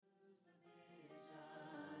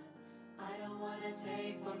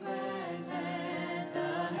take for granted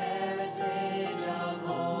the heritage of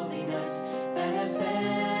holiness that has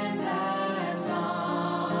been passed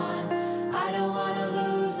on. I don't want to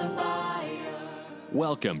lose the fire.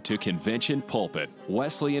 Welcome to Convention Pulpit,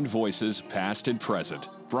 Wesleyan Voices Past and Present,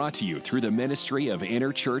 brought to you through the ministry of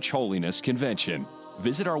Interchurch Holiness Convention.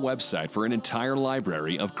 Visit our website for an entire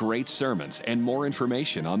library of great sermons and more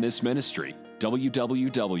information on this ministry,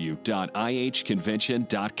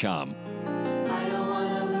 www.ihconvention.com. I don't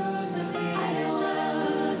want to lose the peace. I don't want to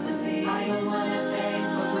lose the peace. I don't want to take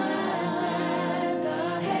for granted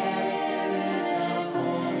the heritage of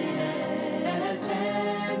holiness that has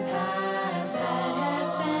been passed on.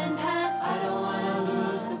 I don't want to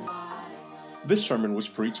lose the fire. This sermon was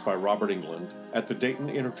preached by Robert England at the Dayton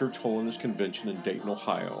Interchurch Holiness Convention in Dayton,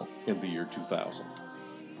 Ohio in the year 2000.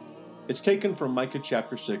 It's taken from Micah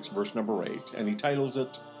chapter 6, verse number 8, and he titles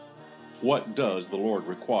it, "What Does the Lord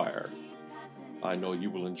Require?" I know you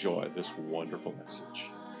will enjoy this wonderful message.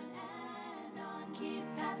 Keep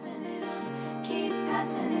passing it on, keep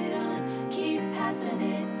passing it on, keep passing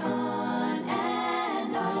it on,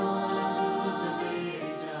 and I don't want to lose the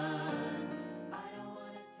vision. I don't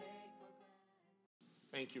want to take for granted.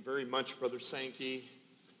 Thank you very much, Brother Sankey.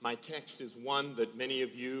 My text is one that many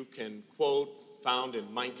of you can quote, found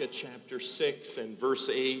in Micah chapter 6 and verse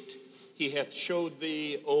 8. He hath showed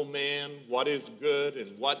thee, O man, what is good,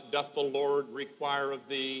 and what doth the Lord require of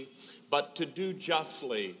thee, but to do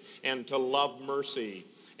justly, and to love mercy,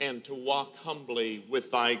 and to walk humbly with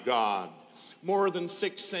thy God. More than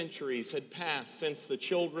 6 centuries had passed since the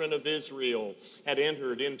children of Israel had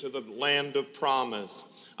entered into the land of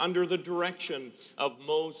promise. Under the direction of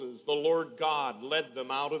Moses, the Lord God led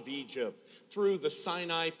them out of Egypt through the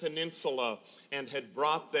Sinai Peninsula and had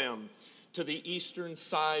brought them to the eastern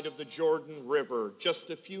side of the Jordan River, just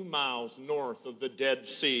a few miles north of the Dead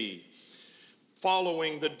Sea.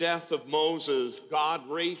 Following the death of Moses, God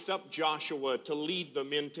raised up Joshua to lead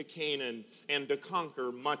them into Canaan and to conquer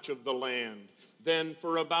much of the land. Then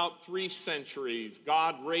for about 3 centuries,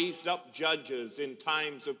 God raised up judges in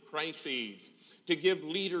times of crises to give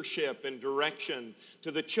leadership and direction to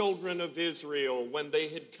the children of Israel when they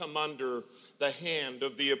had come under the hand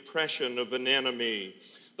of the oppression of an enemy.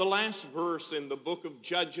 The last verse in the book of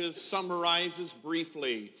Judges summarizes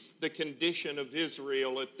briefly the condition of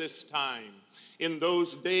Israel at this time. In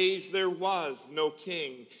those days there was no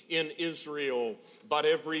king in Israel, but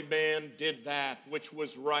every man did that which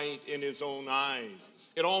was right in his own eyes.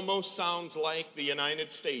 It almost sounds like the United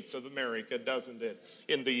States of America, doesn't it,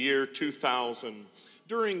 in the year 2000.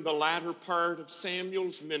 During the latter part of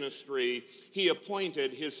Samuel's ministry, he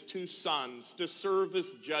appointed his 2 sons to serve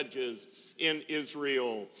as judges in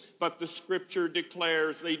Israel. But the scripture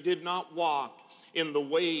declares they did not walk in the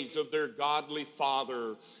ways of their godly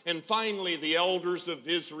father. And finally, the elders of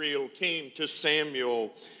Israel came to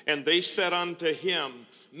Samuel, and they said unto him,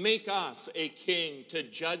 "Make us a king to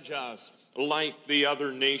judge us like the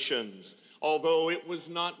other nations." Although it was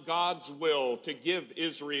not God's will to give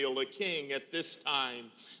Israel a king at this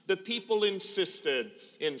time, the people insisted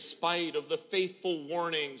in spite of the faithful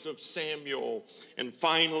warnings of Samuel. And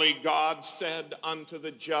finally God said unto the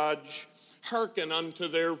judge, "Hearken unto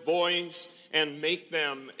their voice and make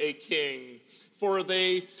them a king. For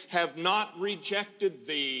they have not rejected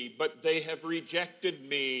thee, but they have rejected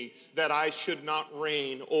me, that I should not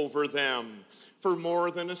reign over them." For more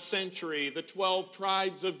than a century, the 12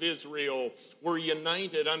 tribes of Israel were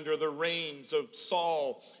united under the reigns of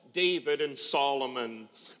Saul, David, and Solomon.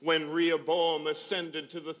 When Rehoboam ascended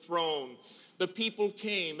to the throne, the people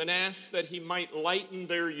came and asked that he might lighten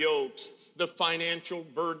their yokes, the financial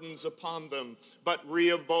burdens upon them. But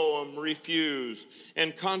Rehoboam refused.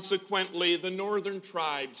 And consequently, the northern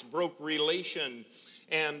tribes broke relation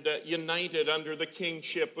and united under the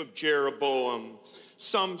kingship of Jeroboam.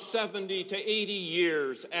 Some 70 to 80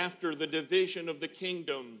 years after the division of the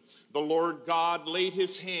kingdom, the Lord God laid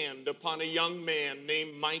his hand upon a young man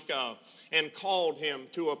named Micah and called him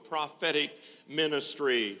to a prophetic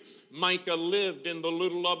ministry. Micah lived in the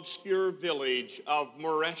little obscure village of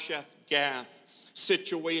Moresheth Gath,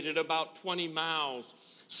 situated about 20 miles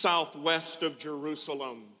southwest of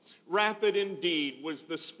Jerusalem. Rapid indeed was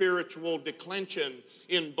the spiritual declension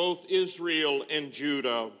in both Israel and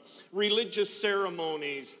Judah. Religious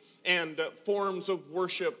ceremonies and forms of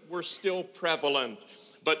worship were still prevalent,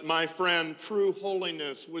 but my friend, true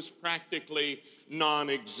holiness was practically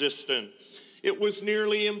non-existent. It was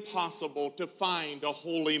nearly impossible to find a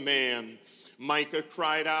holy man. Micah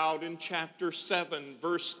cried out in chapter 7,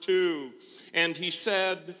 verse 2, and he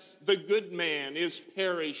said, "The good man is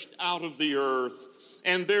perished out of the earth.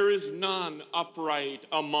 and there is none upright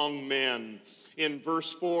among men. In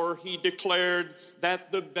verse 4, he declared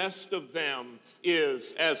that the best of them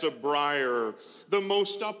is as a briar. The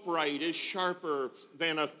most upright is sharper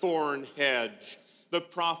than a thorn hedge. The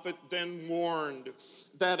prophet then warned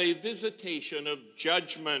that a visitation of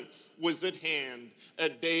judgment was at hand. A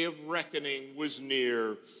day of reckoning was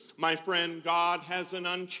near. My friend, God has an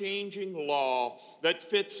unchanging law that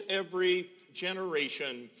fits every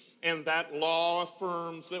generation, and that law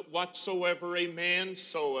affirms that whatsoever a man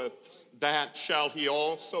soweth, that shall he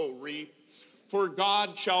also reap. For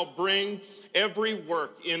God shall bring every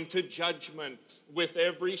work into judgment with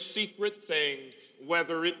every secret thing,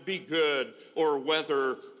 whether it be good or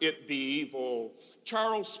whether it be evil.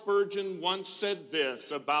 Charles Spurgeon once said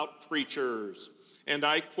this about preachers, and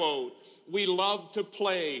I quote, "We love to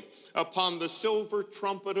play upon the silver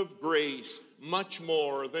trumpet of grace much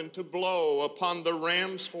more than to blow upon the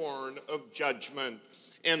ram's horn of judgment."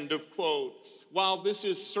 End of quote. While this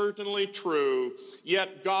is certainly true,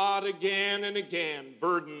 yet God again and again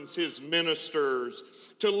burdens his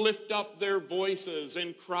ministers to lift up their voices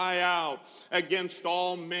and cry out against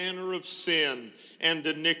all manner of sin and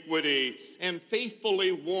iniquity, and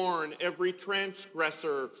faithfully warn every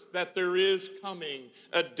transgressor that there is coming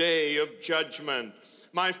a day of judgment.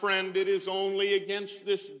 My friend, it is only against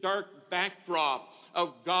this dark backdrop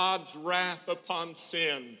of God's wrath upon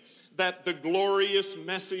sin that the glorious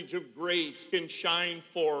message of grace can shine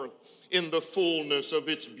forth in the fullness of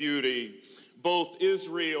its beauty. Both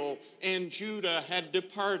Israel and Judah had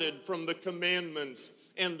departed from the commandments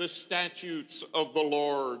and the statutes of the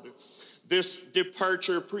Lord. This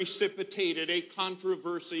departure precipitated a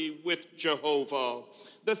controversy with Jehovah.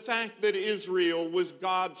 The fact that Israel was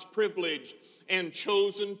God's privileged and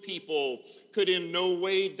chosen people could in no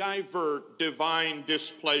way divert divine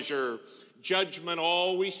displeasure. Judgment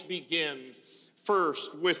always begins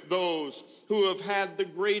first with those who have had the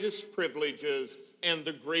greatest privileges and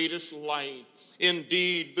the greatest light.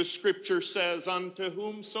 Indeed, the scripture says, "Unto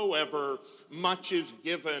whomsoever much is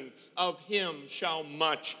given, of him shall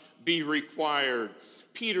much be required."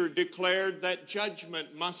 Peter declared that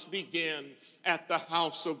judgment must begin at the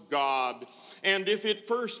house of God. And if it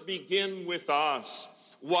first begin with us,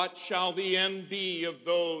 what shall the end be of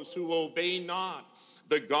those who obey not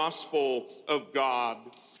the gospel of God?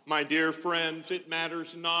 My dear friends, it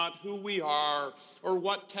matters not who we are or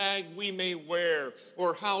what tag we may wear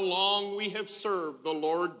or how long we have served the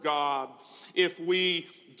Lord God. If we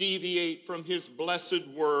deviate from his blessed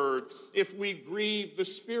word, if we grieve the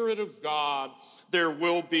Spirit of God, there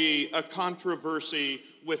will be a controversy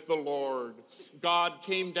with the Lord. God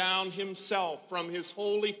came down himself from his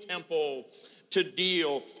holy temple to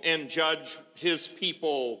deal and judge his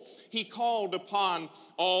people. He called upon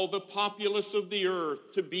all the populace of the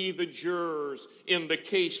earth to be the jurors in the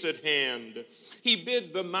case at hand. He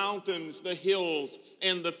bid the mountains, the hills,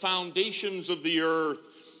 and the foundations of the earth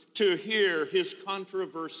to hear his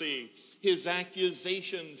controversy, his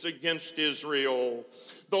accusations against Israel.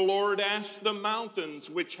 The Lord asked the mountains,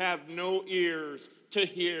 which have no ears, to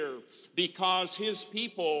hear, because his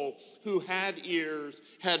people who had ears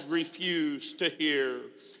had refused to hear.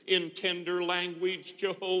 In tender language,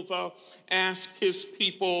 Jehovah asked his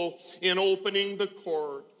people in opening the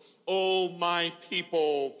court, "O my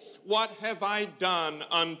people, what have I done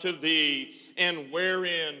unto thee, and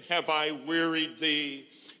wherein have I wearied thee?"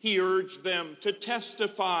 He urged them to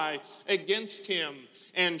testify against him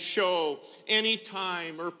and show any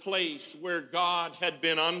time or place where God had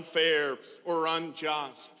been unfair or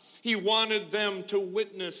unjust. He wanted them to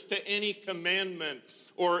witness to any commandment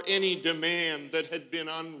or any demand that had been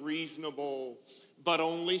unreasonable. But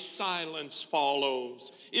only silence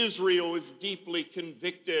follows. Israel is deeply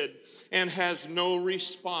convicted and has no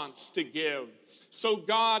response to give. So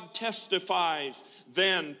God testifies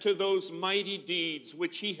then to those mighty deeds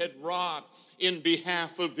which he had wrought in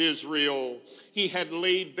behalf of Israel. He had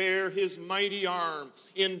laid bare his mighty arm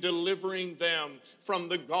in delivering them from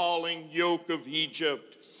the galling yoke of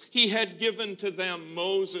Egypt. He had given to them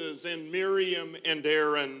Moses and Miriam and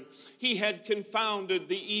Aaron. He had confounded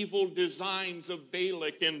the evil designs of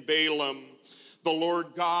Balak and Balaam. The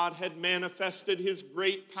Lord God had manifested his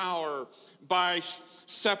great power by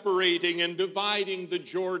separating and dividing the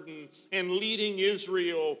Jordan and leading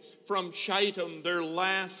Israel from Shittim, their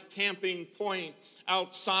last camping point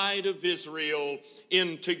outside of Israel,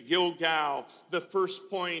 into Gilgal, the first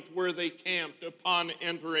point where they camped upon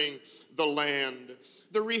entering the land.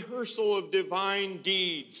 The rehearsal of divine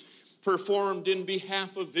deeds performed in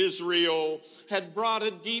behalf of Israel had brought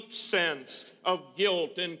a deep sense of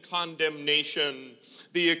guilt and condemnation.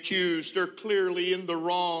 The accused are clearly in the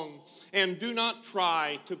wrong and do not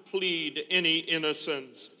try to plead any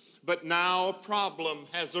innocence. But now a problem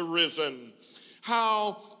has arisen.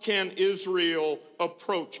 How can Israel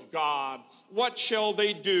approach God? What shall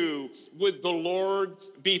they do? Would the Lord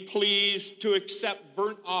be pleased to accept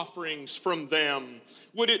burnt offerings from them?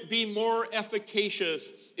 Would it be more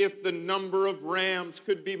efficacious if the number of rams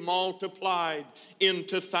could be multiplied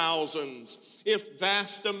into thousands? If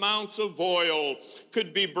vast amounts of oil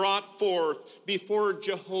could be brought forth before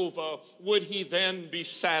Jehovah, would he then be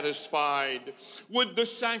satisfied? Would the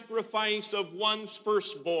sacrifice of one's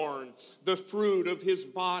firstborn, the fruit of his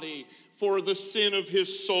body, for the sin of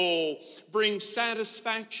his soul, bring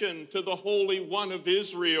satisfaction to the Holy One of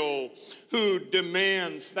Israel, who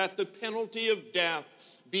demands that the penalty of death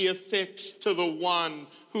be affixed to the one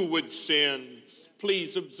who would sin?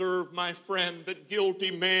 Please observe, my friend, that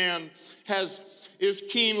guilty man is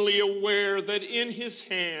keenly aware that in his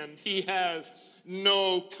hand he has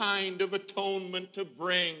no kind of atonement to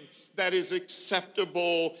bring that is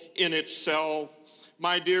acceptable in itself.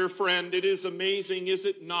 My dear friend, it is amazing, is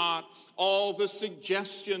it not, all the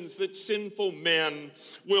suggestions that sinful men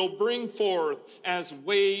will bring forth as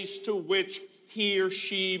ways to which he or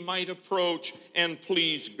she might approach and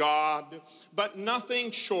please God. But nothing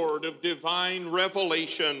short of divine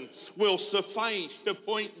revelation will suffice to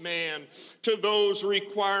point man to those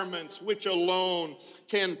requirements which alone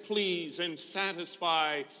can please and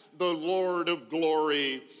satisfy the Lord of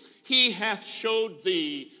glory. He hath showed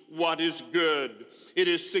thee what is good. It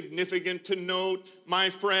is significant to note, my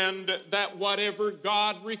friend, that whatever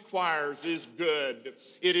God requires is good.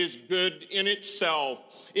 It is good in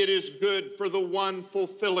itself. It is good for the one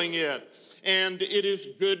fulfilling it. And it is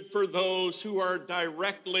good for those who are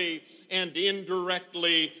directly and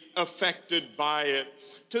indirectly affected by it.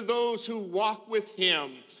 To those who walk with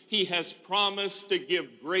him, he has promised to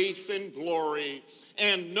give grace and glory,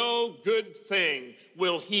 and no good thing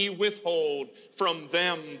will he withhold from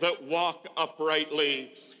them that walk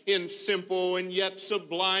uprightly. In simple and yet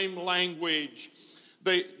sublime language,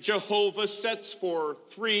 Jehovah sets forth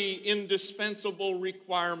three indispensable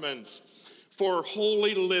requirements for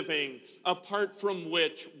holy living, apart from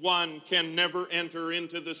which one can never enter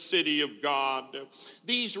into the city of God.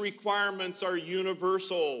 These requirements are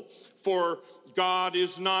universal, for God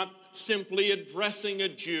is not simply addressing a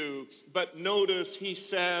Jew, but notice he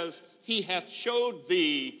says, he hath showed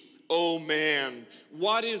thee, O man,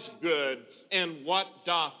 what is good, and what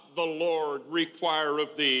doth the Lord require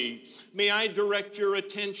of thee? May I direct your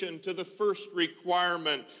attention to the first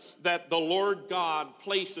requirement that the Lord God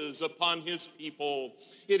places upon his people.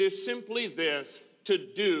 It is simply this: to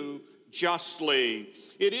do justly.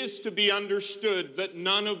 It is to be understood that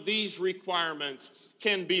none of these requirements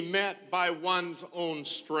can be met by one's own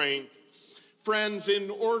strength. Friends,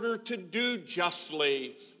 in order to do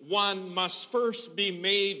justly, one must first be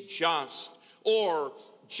made just, or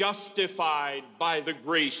justified by the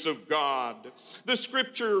grace of God. The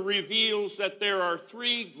scripture reveals that there are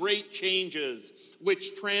three great changes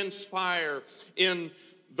which transpire in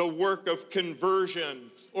the work of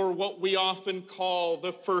conversion, or what we often call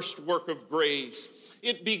the first work of grace.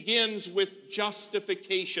 It begins with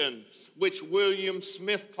justification, which William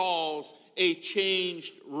Smith calls a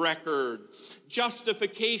changed record.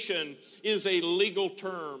 Justification is a legal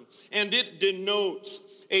term, and it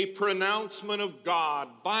denotes a pronouncement of God,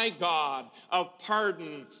 by God, of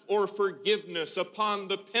pardon or forgiveness upon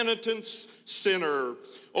the penitent sinner.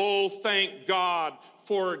 Oh, thank God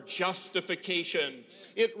for justification.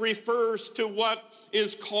 It refers to what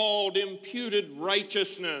is called imputed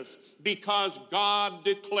righteousness, because God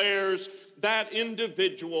declares that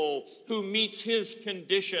individual who meets his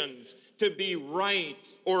conditions to be right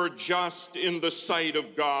or just in the sight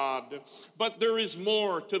of God. But there is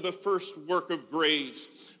more to the first work of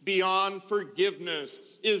grace. Beyond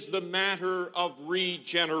forgiveness is the matter of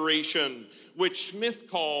regeneration, which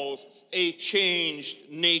Smith calls a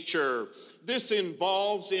changed nature. This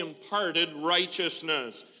involves imparted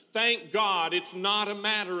righteousness. Thank God it's not a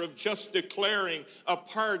matter of just declaring a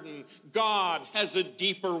pardon. God has a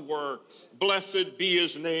deeper work. Blessed be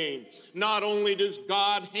his name. Not only does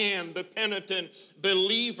God hand the penitent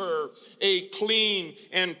believer a clean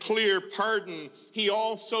and clear pardon, he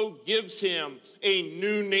also gives him a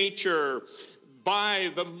new nature by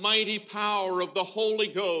the mighty power of the Holy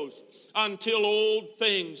Ghost, until old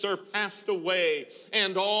things are passed away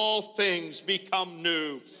and all things become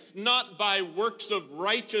new. Not by works of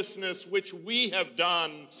righteousness which we have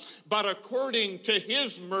done, but according to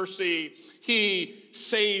his mercy, he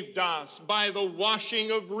saved us by the washing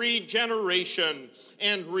of regeneration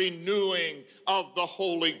and renewing of the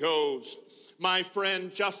Holy Ghost. My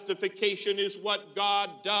friend, justification is what God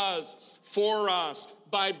does for us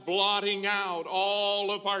by blotting out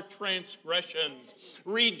all of our transgressions.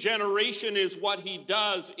 Regeneration is what he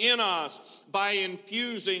does in us by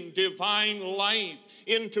infusing divine life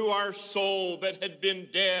into our soul that had been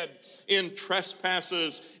dead in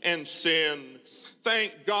trespasses and sin.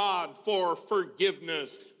 Thank God for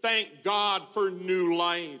forgiveness. Thank God for new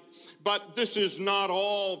life. But this is not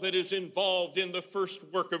all that is involved in the first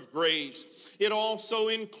work of grace. It also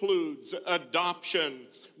includes adoption,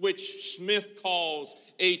 which Smith calls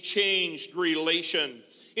a changed relation.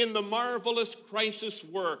 In the marvelous crisis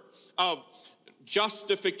work of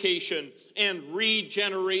justification and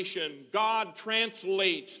regeneration, God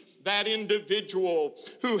translates that individual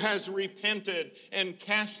who has repented and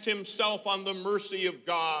cast himself on the mercy of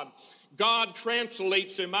God. God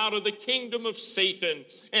translates him out of the kingdom of Satan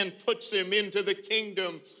and puts him into the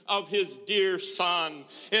kingdom of his dear Son.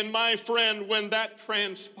 And my friend, when that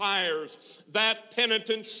transpires, that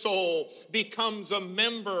penitent soul becomes a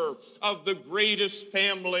member of the greatest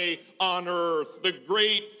family on earth, the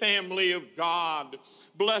great family of God.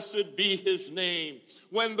 Blessed be his name.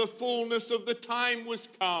 When the fullness of the time was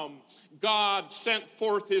come, God sent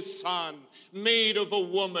forth his Son, made of a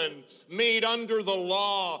woman, made under the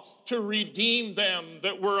law, to redeem them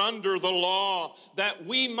that were under the law, that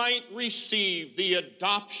we might receive the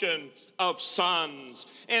adoption of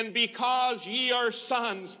sons. And because ye are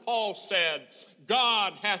sons, Paul said,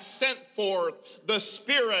 God hath sent forth the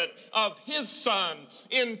Spirit of his Son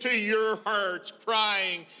into your hearts,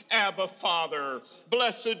 crying, Abba, Father.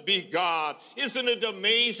 Blessed be God. Isn't it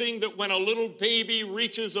amazing that when a little baby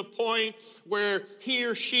reaches a point where he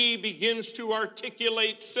or she begins to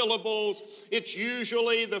articulate syllables, it's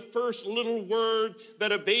usually the first little word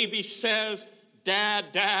that a baby says,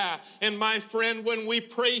 Dada. And my friend, when we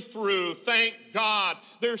pray through, thank God,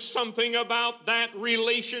 there's something about that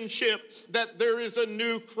relationship that there is a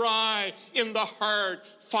new cry in the heart,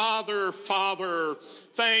 Father, Father.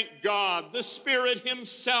 Thank God. The Spirit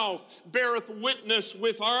himself beareth witness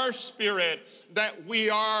with our spirit that we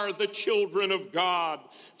are the children of God.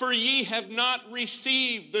 For ye have not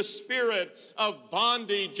received the spirit of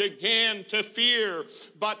bondage again to fear,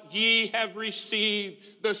 but ye have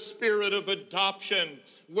received the spirit of adoption,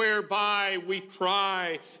 whereby we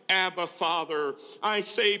cry, Abba, Father. I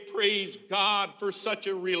say praise God for such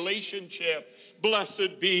a relationship.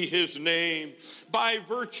 Blessed be his name. By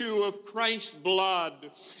virtue of Christ's blood,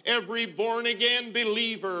 every born-again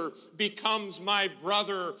believer becomes my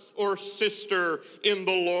brother or sister in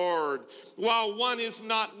the Lord. While one is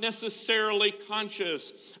not necessarily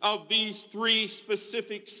conscious of these three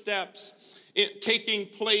specific steps, taking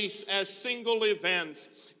place as single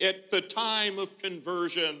events at the time of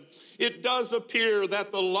conversion, it does appear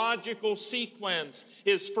that the logical sequence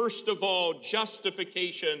is first of all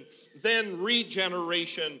justification, then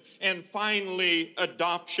regeneration, and finally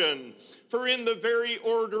adoption. For in the very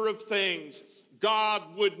order of things, God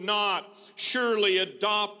would not surely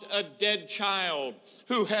adopt a dead child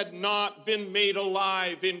who had not been made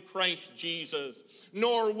alive in Christ Jesus,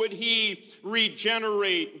 nor would he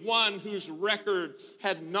regenerate one whose record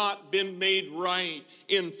had not been made right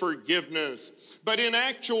in forgiveness. But in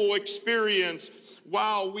actual experience,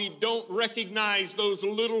 while we don't recognize those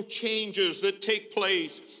little changes that take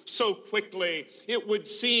place so quickly, it would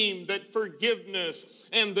seem that forgiveness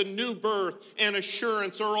and the new birth and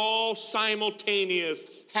assurance are all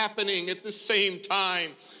simultaneous, happening at the same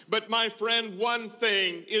time. But my friend, one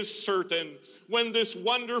thing is certain. When this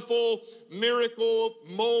wonderful miracle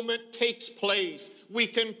moment takes place, we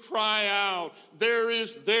can cry out, there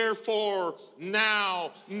is therefore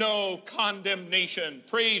now no condemnation.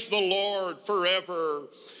 Praise the Lord forever.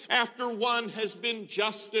 After one has been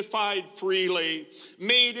justified freely,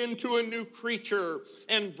 made into a new creature,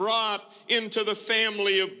 and brought into the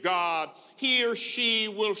family of God, he or she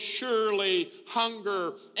will surely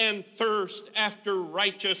hunger and thirst after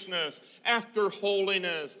righteousness, after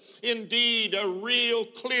holiness. Indeed, a real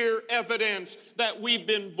clear evidence that we've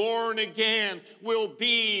been born again will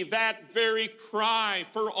be that very cry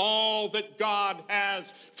for all that God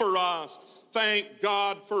has for us. Thank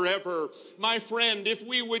God forever. My friend, if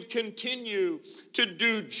we would continue to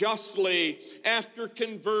do justly after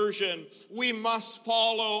conversion, we must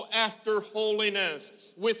follow after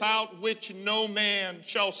holiness, without which no man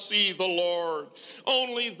shall see the Lord.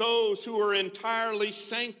 Only those who are entirely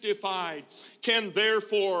sanctified can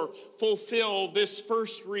therefore fulfill this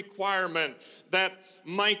first requirement that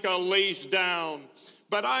Micah lays down.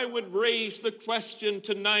 But I would raise the question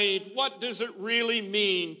tonight, what does it really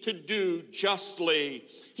mean to do justly?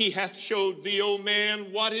 He hath showed thee, O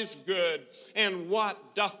man, what is good, and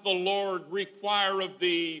what doth the Lord require of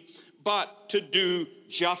thee, but to do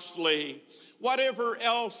justly. Whatever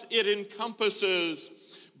else it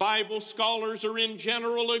encompasses, Bible scholars are in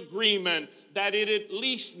general agreement that it at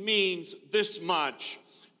least means this much: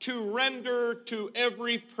 to render to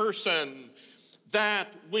every person that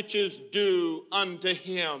which is due unto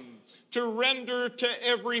him. To render to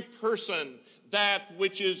every person that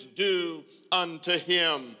which is due unto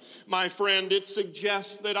him. My friend, it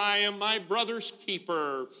suggests that I am my brother's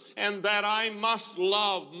keeper and that I must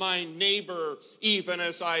love my neighbor even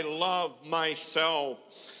as I love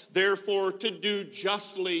myself. Therefore, to do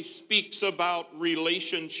justly speaks about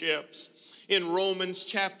relationships. In Romans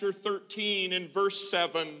chapter 13 and verse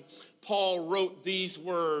 7, Paul wrote these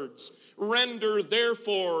words: "Render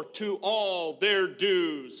therefore to all their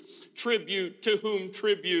dues, tribute to whom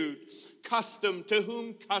tribute, custom to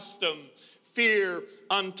whom custom, fear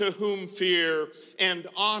unto whom fear, and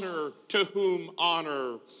honor to whom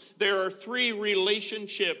honor." There are three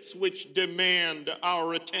relationships which demand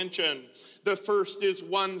our attention. The first is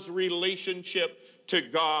one's relationship to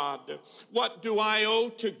God. What do I owe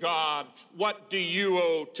to God? What do you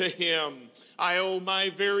owe to him? I owe my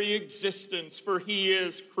very existence, for he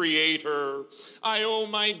is creator. I owe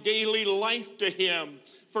my daily life to him,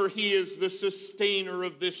 for he is the sustainer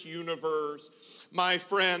of this universe. My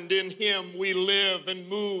friend, in him we live and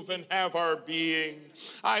move and have our being.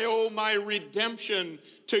 I owe my redemption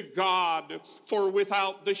to God, for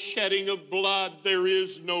without the shedding of blood there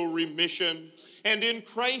is no remission. And in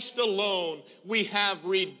Christ alone we have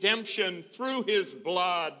redemption through his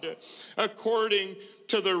blood, according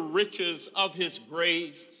to the riches of his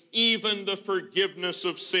grace, even the forgiveness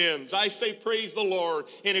of sins. I say praise the Lord.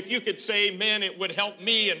 And if you could say amen, it would help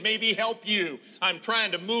me and maybe help you. I'm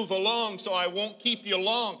trying to move along, so I won't keep you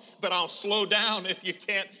long, but I'll slow down if you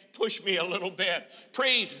can't push me a little bit.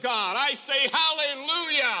 Praise God. I say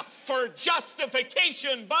hallelujah for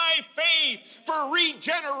justification by faith, for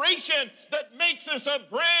regeneration that makes us a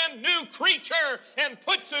brand new creature and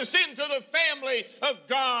puts us into the family of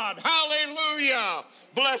God. Hallelujah.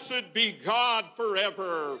 Blessed be God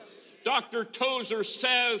forever. Dr. Tozer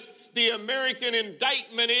says the American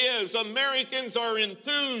indictment is Americans are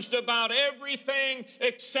enthused about everything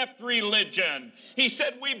except religion. He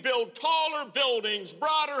said we build taller buildings,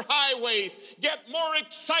 broader highways, get more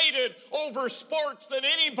excited over sports than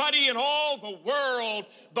anybody in all the world,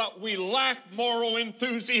 but we lack moral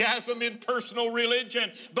enthusiasm in personal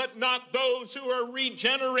religion, but not those who are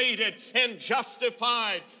regenerated and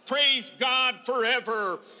justified. Praise God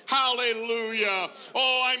forever. Hallelujah.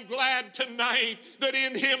 Oh, I'm glad tonight that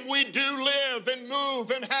in him we do live and move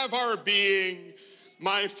and have our being.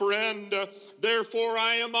 My friend, therefore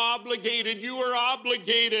I am obligated, you are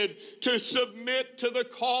obligated to submit to the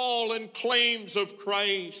call and claims of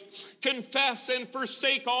Christ. Confess and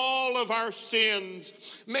forsake all of our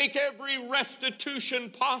sins. Make every restitution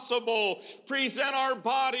possible. Present our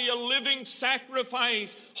body a living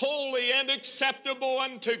sacrifice, holy and acceptable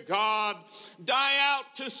unto God. Die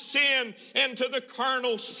out to sin and to the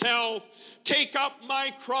carnal self. Take up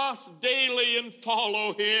my cross daily and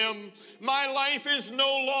follow him. My life is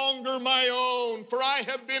no longer my own, for I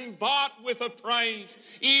have been bought with a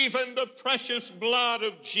price, even the precious blood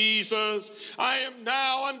of Jesus. I am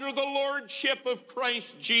now under the lordship of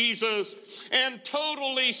Christ Jesus and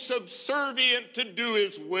totally subservient to do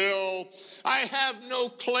his will. I have no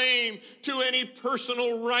claim to any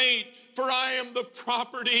personal right, for I am the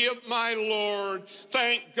property of my Lord.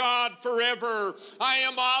 Thank God forever. I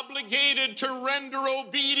am obligated to render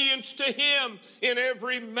obedience to him in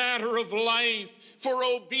every matter of life, for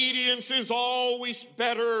obedience is always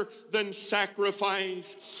better than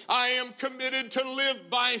sacrifice. I am committed to live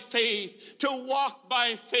by faith, to walk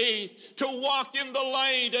by faith, to walk in the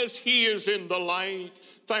light as he is in the light.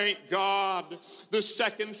 Thank God. The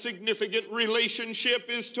second significant relationship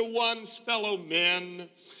is to one's fellow men.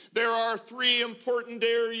 There are three important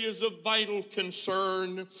areas of vital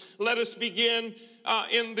concern. Let us begin at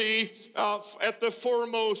the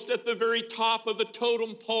foremost, at the very top of the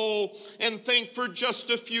totem pole, and think for just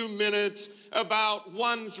a few minutes about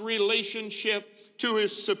one's relationship to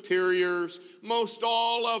his superiors. Most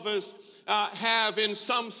all of us have, in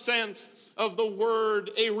some sense of the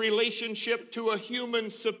word, a relationship to a human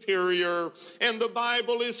superior, and the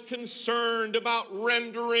Bible is concerned about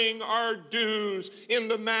rendering our dues in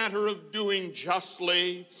the matter of doing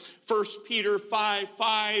justly. 1 Peter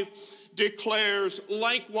 5:5 declares,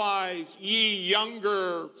 likewise, ye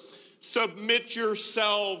younger, Submit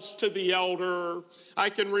yourselves to the elder. I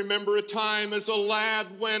can remember a time as a lad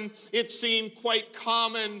when it seemed quite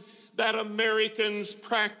common that Americans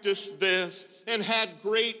practiced this and had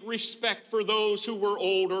great respect for those who were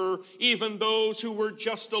older, even those who were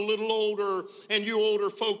just a little older. And you older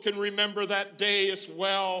folk can remember that day as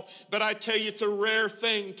well. But I tell you, it's a rare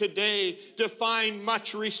thing today to find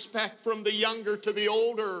much respect from the younger to the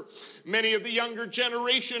older. Many of the younger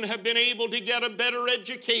generation have been able to get a better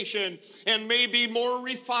education and may be more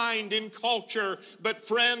refined in culture. But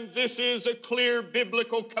friend, this is a clear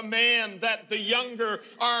biblical command that the younger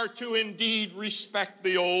are to indeed respect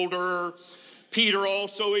the older. Peter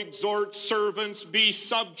also exhorts servants, be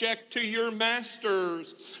subject to your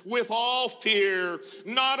masters with all fear,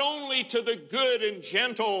 not only to the good and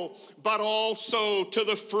gentle, but also to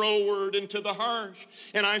the froward and to the harsh.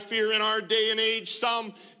 And I fear in our day and age,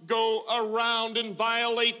 some go around and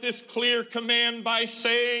violate this clear command by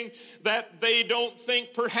saying that they don't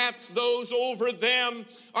think perhaps those over them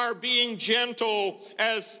are being gentle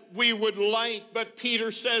as we would like. But Peter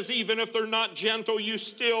says even if they're not gentle, you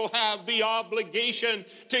still have the obligation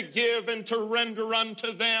to give and to render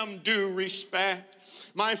unto them due respect.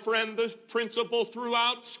 My friend, the principle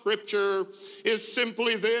throughout Scripture is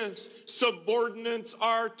simply this: subordinates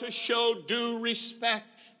are to show due respect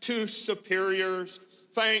to superiors.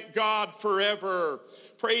 Thank God forever.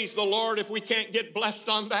 Praise the Lord. If we can't get blessed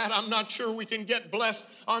on that, I'm not sure we can get blessed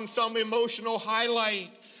on some emotional highlight.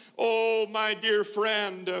 Oh, my dear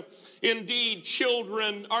friend, indeed,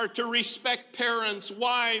 children are to respect parents,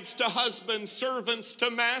 wives to husbands, servants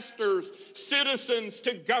to masters, citizens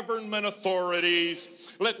to government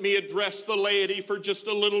authorities. Let me address the laity for just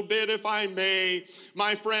a little bit, if I may.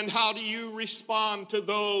 My friend, how do you respond to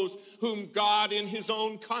those whom God in his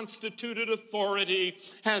own constituted authority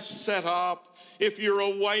has set up? If you're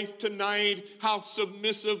a wife tonight, how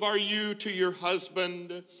submissive are you to your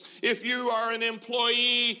husband? If you are an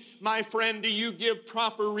employee, my friend, do you give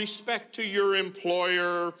proper respect to your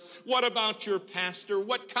employer? What about your pastor?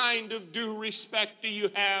 What kind of due respect do you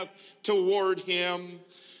have toward him?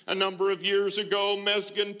 A number of years ago,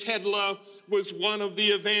 Mesgen Tedla was one of the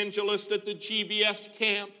evangelists at the GBS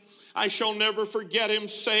camp. I shall never forget him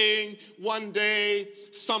saying one day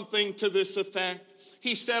something to this effect.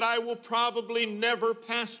 He said, I will probably never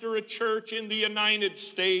pastor a church in the United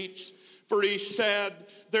States, for he said,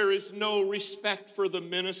 there is no respect for the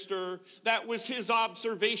minister. That was his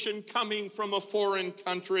observation coming from a foreign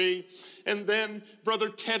country. And then Brother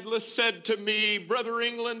Tedla said to me, Brother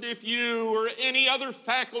England, if you or any other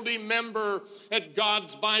faculty member at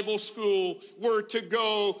God's Bible School were to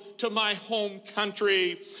go to my home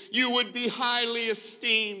country, you would be highly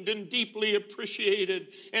esteemed and deeply appreciated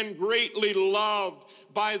and greatly loved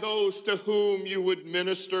by those to whom you would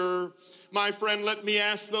minister. My friend, let me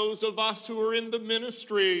ask those of us who are in the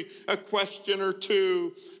ministry a question or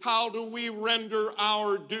two. How do we render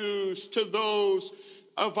our dues to those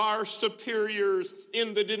of our superiors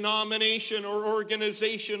in the denomination or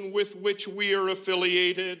organization with which we are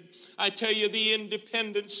affiliated? I tell you, the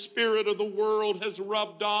independent spirit of the world has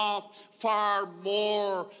rubbed off far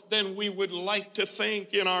more than we would like to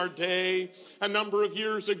think in our day. A number of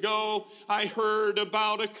years ago, I heard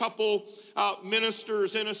about a couple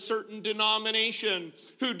ministers in a certain denomination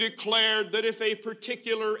who declared that if a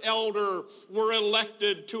particular elder were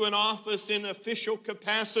elected to an office in official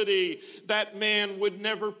capacity, that man would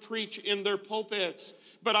never preach in their pulpits.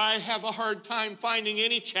 But I have a hard time finding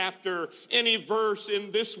any chapter, any verse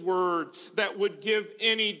in this word that would give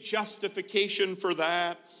any justification for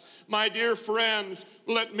that. My dear friends,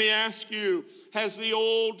 let me ask you, has the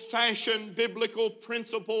old-fashioned biblical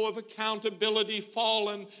principle of accountability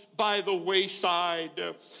fallen by the wayside?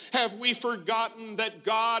 Have we forgotten that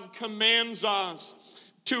God commands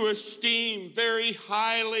us to esteem very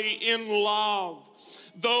highly in love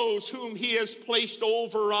those whom he has placed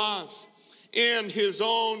over us in his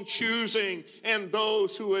own choosing, and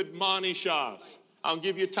those who admonish us? I'll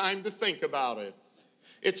give you time to think about it.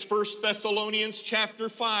 It's 1 Thessalonians chapter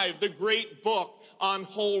 5, the great book on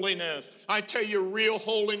holiness. I tell you, real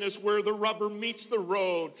holiness, where the rubber meets the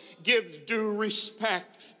road, gives due respect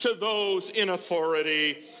to those in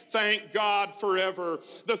authority. Thank God forever.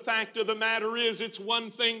 The fact of the matter is, it's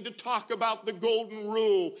one thing to talk about the golden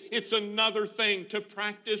rule. It's another thing to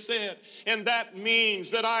practice it. And that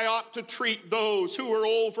means that I ought to treat those who are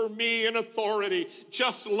over me in authority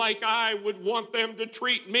just like I would want them to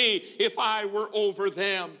treat me if I were over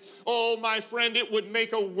them. Oh, my friend, it would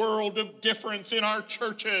make a world of difference in our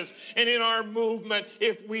churches and in our movement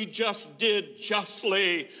if we just did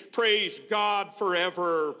justly. Praise God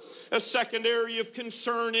forever. A second area of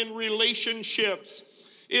concern in relationships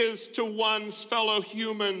is to one's fellow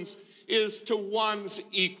humans, is to one's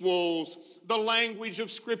equals. The language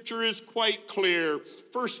of Scripture is quite clear.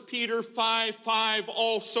 1 Peter 5:5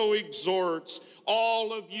 also exhorts,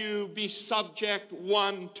 all of you be subject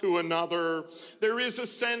one to another. There is a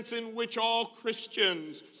sense in which all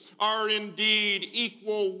Christians are indeed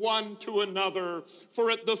equal one to another.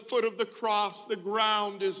 For at the foot of the cross, the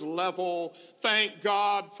ground is level. Thank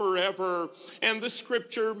God forever. And the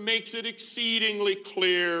Scripture makes it exceedingly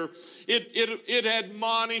clear. It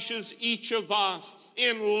admonishes each of us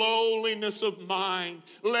in lowliness of mind.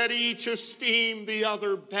 Let each esteem the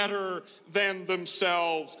other better than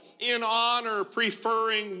themselves. In honor,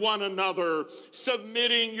 preferring one another,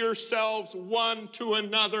 submitting yourselves one to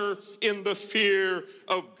another in the fear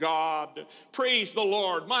of God. Praise the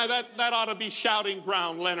Lord. That ought to be shouting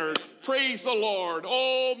ground, Leonard. Praise the Lord.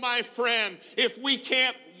 Oh, my friend, if we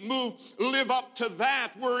can't live up to that,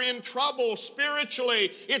 we're in trouble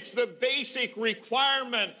spiritually. It's the basic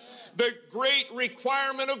requirement, the great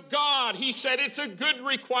requirement of God. He said it's a good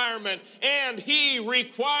requirement, and He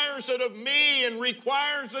requires it of me and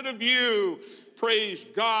requires it of you. Praise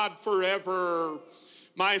God forever.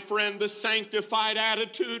 My friend, the sanctified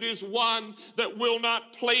attitude is one that will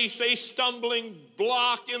not place a stumbling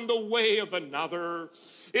block in the way of another.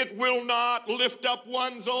 It will not lift up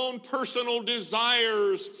one's own personal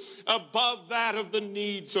desires above that of the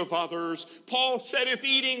needs of others. Paul said, if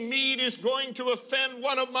eating meat is going to offend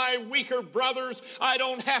one of my weaker brothers, I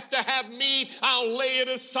don't have to have meat. I'll lay it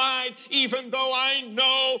aside, even though I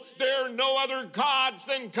know there are no other gods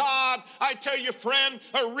than God. I tell you, friend,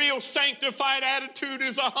 a real sanctified attitude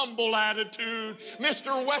is a humble attitude.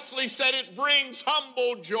 Mr. Wesley said it brings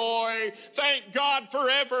humble joy. Thank God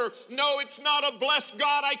forever. No, it's not a blessed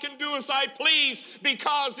God I can do as I please,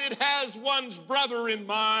 because it has one's brother in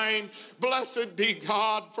mind. Blessed be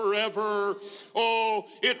God forever. Oh,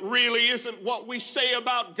 it really isn't what we say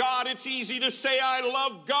about God. It's easy to say I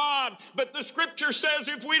love God, but the Scripture says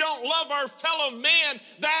if we don't love our fellow man,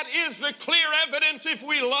 that is the clear evidence if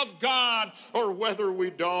we love God or whether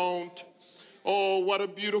we don't. Oh, what a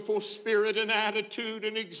beautiful spirit and attitude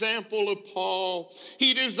and example of Paul.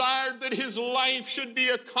 He desired that his life should be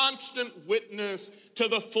a constant witness to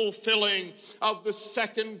the fulfilling of the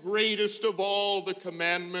second greatest of all the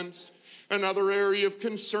commandments. Another area of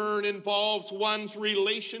concern involves one's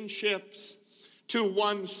relationships to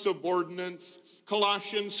one's subordinates.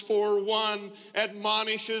 Colossians 4:1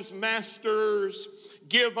 admonishes masters,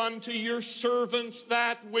 give unto your servants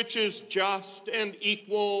that which is just and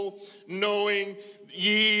equal, knowing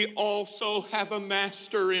ye also have a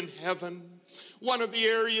master in heaven. One of the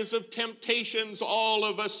areas of temptations all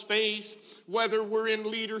of us face, whether we're in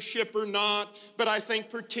leadership or not, but I think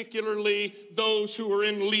particularly those who are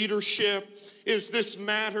in leadership, is this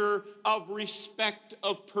matter of respect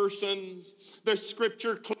of persons. The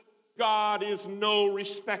Scripture God is no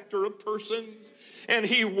respecter of persons, and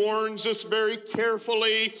He warns us very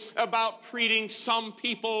carefully about treating some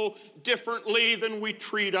people differently than we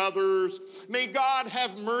treat others. May God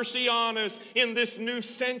have mercy on us in this new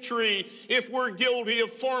century if we're guilty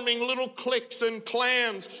of forming little cliques and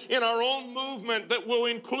clans in our own movement that will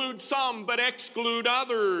include some but exclude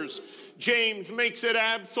others. James makes it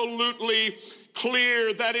absolutely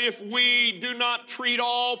clear that if we do not treat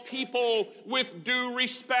all people with due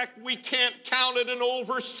respect, we can't count it an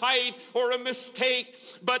oversight or a mistake.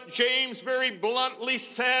 But James very bluntly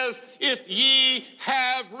says, if ye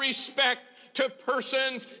have respect to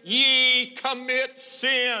persons, ye commit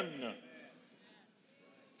sin.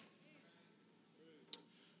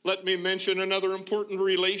 Let me mention another important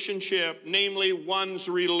relationship, namely one's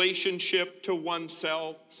relationship to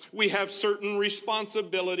oneself. We have certain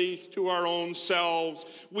responsibilities to our own selves.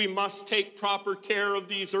 We must take proper care of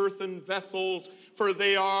these earthen vessels, for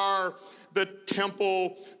they are the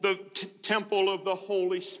temple of the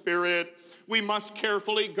Holy Spirit. We must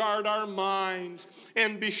carefully guard our minds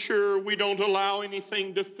and be sure we don't allow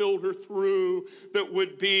anything to filter through that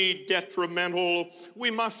would be detrimental.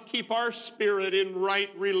 We must keep our spirit in right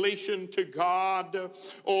relation to God.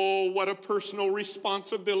 Oh, what a personal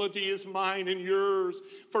responsibility is mine and yours,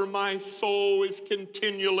 for my soul is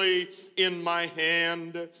continually in my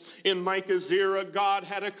hand. In Micah Zerah, God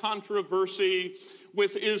had a controversy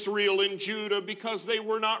with Israel and Judah because they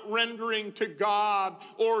were not rendering to God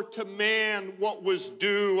or to man what was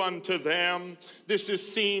due unto them. This is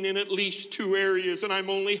seen in at least two areas, and I'm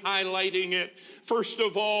only highlighting it. First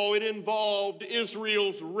of all, it involved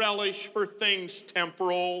Israel's relish for things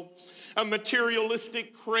temporal. A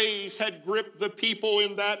materialistic craze had gripped the people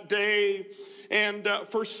in that day, and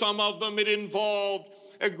for some of them it involved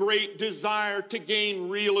a great desire to gain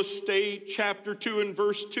real estate. Chapter 2 and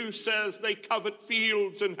verse 2 says they covet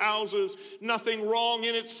fields and houses. Nothing wrong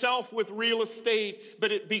in itself with real estate,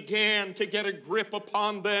 but it began to get a grip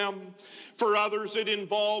upon them. For others, it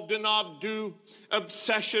involved an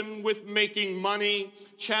obsession with making money.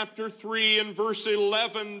 Chapter 3 and verse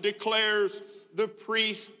 11 declares, the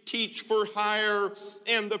priests teach for hire,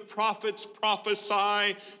 and the prophets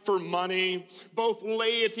prophesy for money. Both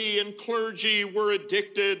laity and clergy were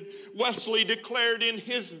addicted. Wesley declared in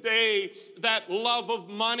his day that love of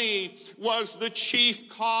money was the chief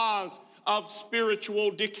cause of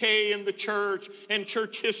spiritual decay in the church, and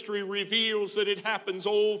church history reveals that it happens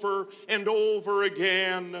over and over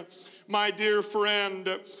again. My dear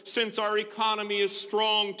friend, since our economy is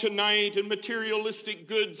strong tonight and materialistic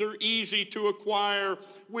goods are easy to acquire,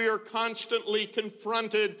 we are constantly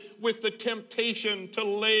confronted with the temptation to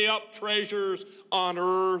lay up treasures on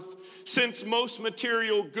earth. Since most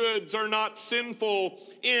material goods are not sinful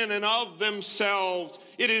in and of themselves,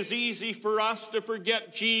 it is easy for us to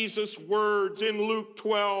forget Jesus' words in Luke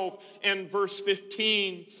 12 and verse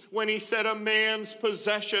 15 when he said, a man's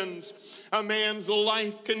possessions, a man's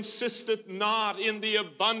life consisteth not in the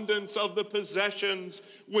abundance of the possessions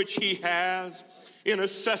which he has. In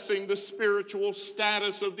assessing the spiritual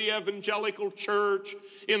status of the evangelical church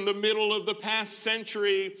in the middle of the past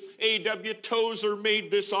century, A.W. Tozer made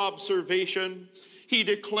this observation. He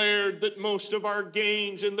declared that most of our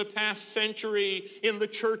gains in the past century in the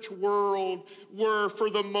church world were, for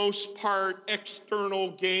the most part,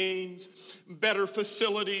 external gains, better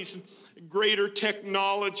facilities, greater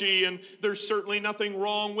technology, and there's certainly nothing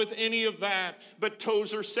wrong with any of that. But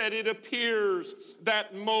Tozer said it appears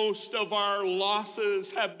that most of our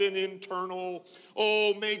losses have been internal.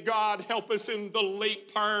 Oh, may God help us in the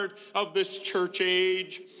late part of this church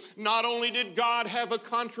age. Not only did God have a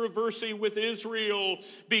controversy with Israel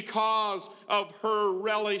because of her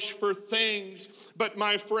relish for things, but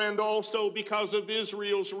my friend, also because of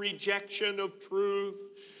Israel's rejection of truth.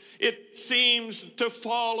 It seems to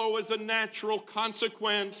follow as a natural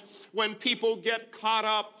consequence when people get caught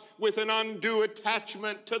up with an undue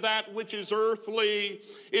attachment to that which is earthly.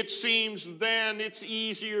 It seems then it's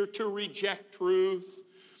easier to reject truth.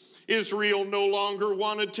 Israel no longer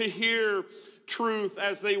wanted to hear truth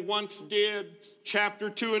as they once did.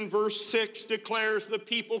 Chapter 2 and verse 6 declares the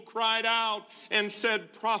people cried out and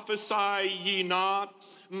said, prophesy ye not.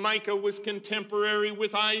 Micah was contemporary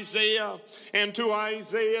with Isaiah, and to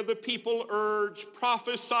Isaiah the people urged,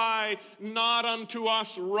 prophesy not unto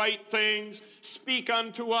us right things, speak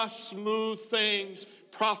unto us smooth things,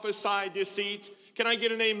 prophesy deceits. Can I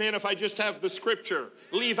get an amen if I just have the scripture?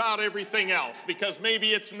 Leave out everything else, because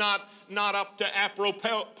maybe it's not up to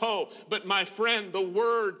apropos. But my friend, the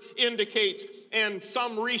word indicates, and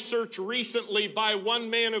some research recently by one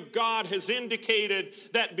man of God has indicated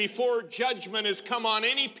that before judgment has come on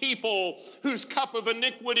any people whose cup of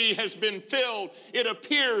iniquity has been filled, it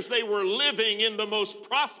appears they were living in the most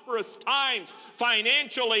prosperous times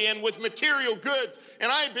financially and with material goods.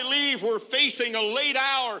 And I believe we're facing a late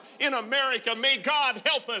hour in America. May God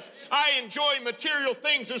help us. I enjoy material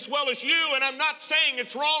things as well as you, and I'm not saying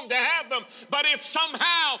it's wrong to have them, but if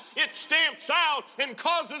somehow it stamps out and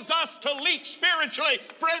causes us to leak spiritually,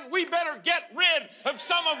 friend, we better get rid of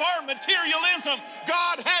some of our materialism.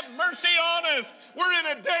 God have mercy on us. We're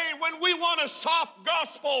in a day when we want a soft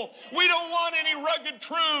gospel. We don't want any rugged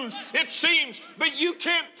truths, it seems, but you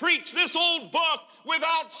can't preach this old book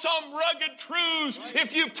without some rugged truths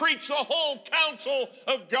if you preach the whole counsel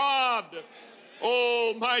of God.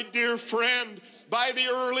 Oh, my dear friend, by the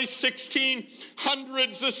early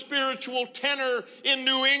 1600s, the spiritual tenor in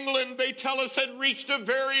New England, they tell us, had reached a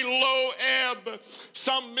very low ebb.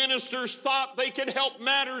 Some ministers thought they could help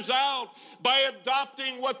matters out by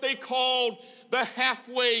adopting what they called the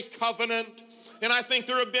halfway covenant. And I think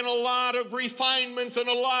there have been a lot of refinements and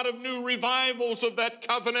a lot of new revivals of that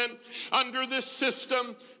covenant. Under this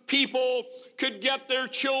system, people could get their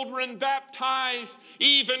children baptized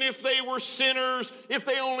even if they were sinners, if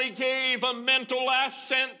they only gave a mental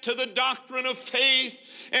assent to the doctrine of faith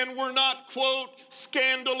and were not, quote,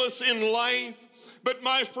 scandalous in life. But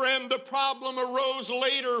my friend, the problem arose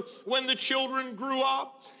later when the children grew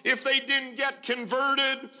up. If they didn't get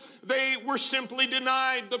converted, they were simply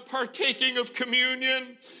denied the partaking of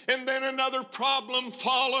communion. And then another problem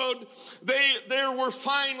followed. There were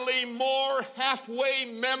finally more halfway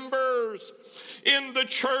members in the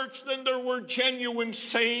church than there were genuine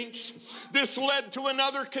saints. This led to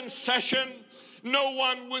another concession. No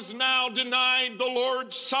one was now denied the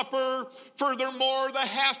Lord's Supper. Furthermore, the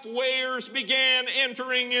halfwayers began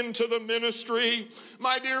entering into the ministry.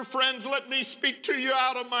 My dear friends, let me speak to you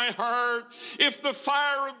out of my heart. If the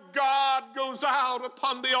fire of God goes out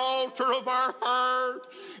upon the altar of our heart,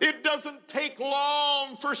 it doesn't take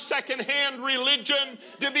long for secondhand religion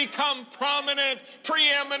to become prominent,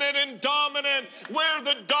 preeminent, and dominant, where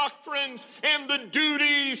the doctrines and the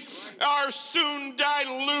duties are soon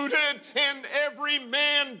diluted, and every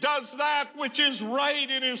man does that which is right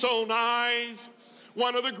in his own eyes.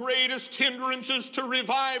 One of the greatest hindrances to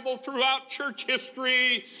revival throughout church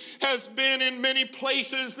history has been in many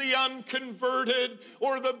places the unconverted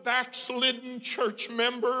or the backslidden church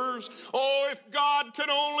members. Oh, if God could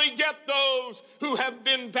only get those who have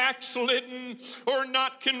been backslidden or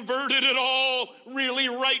not converted at all really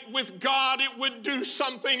right with God, it would do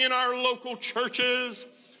something in our local churches.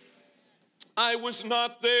 I was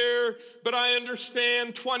not there, but I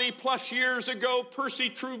understand 20 plus years ago, Percy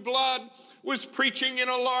Trueblood was preaching in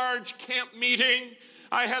a large camp meeting.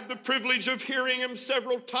 I had the privilege of hearing him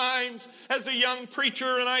several times as a young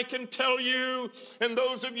preacher, and I can tell you, and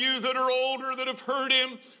those of you that are older that have heard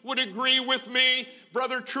him would agree with me,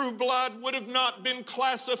 Brother Trueblood would have not been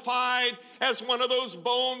classified as one of those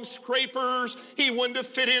bone scrapers. He wouldn't have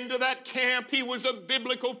fit into that camp. He was a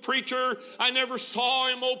biblical preacher. I never saw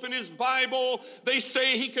him open his Bible. They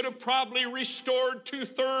say he could have probably restored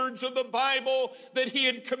 2/3 of the Bible that he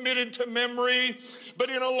had committed to memory. But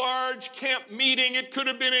in a large camp meeting, it could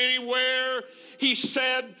have been anywhere. He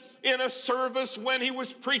said in a service when he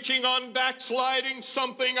was preaching on backsliding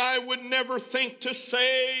something I would never think to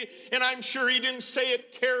say, and I'm sure he didn't say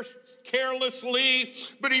it carelessly,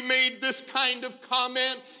 but he made this kind of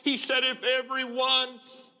comment. He said, if everyone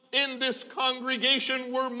in this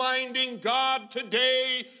congregation were minding God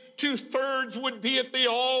today, 2/3 would be at the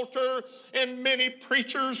altar and many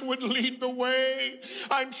preachers would lead the way.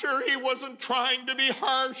 I'm sure he wasn't trying to be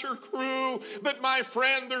harsh or cruel, but my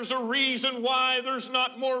friend, there's a reason why there's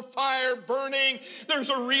not more fire burning.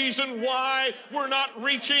 There's a reason why we're not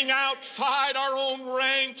reaching outside our own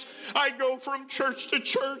ranks. I go from church to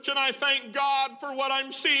church and I thank God for what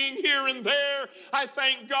I'm seeing here and there. I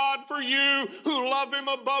thank God for you who love him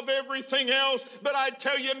above everything else, but I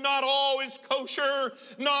tell you, not all is kosher,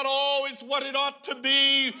 not all is what it ought to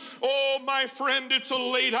be. Oh, my friend, it's a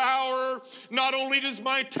late hour. Not only does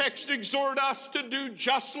my text exhort us to do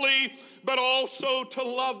justly, but also to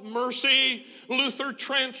love mercy. Luther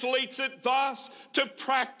translates it thus: to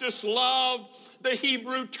practice love. The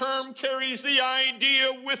Hebrew term carries the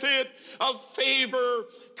idea with it of favor,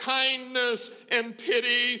 kindness, and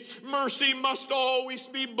pity. Mercy must always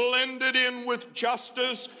be blended in with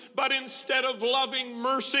justice, but instead of loving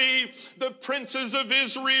mercy, the princes of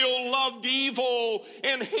Israel loved evil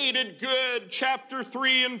and hated good. Chapter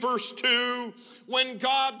 3 and verse 2. When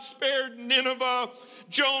God spared Nineveh,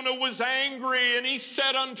 Jonah was angry, and he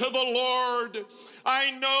said unto the Lord,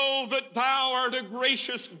 I know that thou art a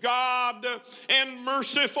gracious God and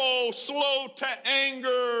merciful, slow to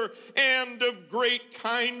anger, and of great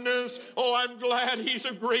kindness. Oh, I'm glad he's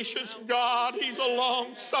a gracious God. He's a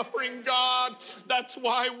long-suffering God. That's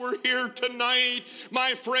why we're here tonight.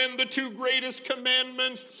 My friend, the two greatest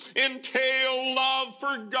commandments entail love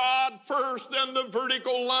for God first, then the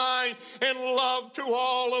vertical line, and love to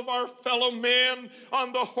all of our fellow men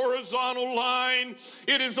on the horizontal line.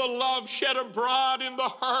 It is a love shed abroad in the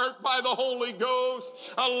heart by the Holy Ghost,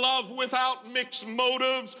 a love without mixed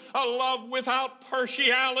motives, a love without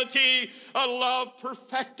partiality, a love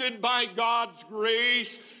perfected by God's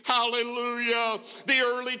grace. Hallelujah. The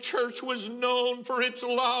early church was known for its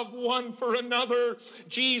love one for another.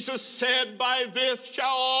 Jesus said, by this shall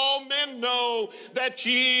all men know that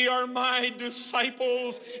ye are my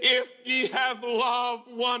disciples, if ye have love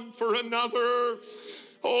one for another.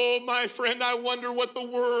 Oh, my friend, I wonder what the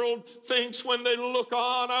world thinks when they look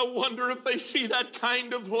on. I wonder if they see that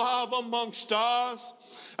kind of love amongst us.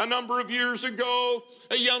 A number of years ago,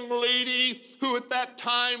 a young lady who at that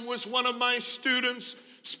time was one of my students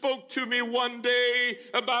spoke to me one day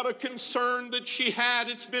about a concern that she had.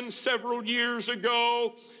 It's been several years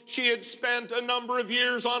ago. She had spent a number of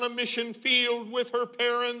years on a mission field with her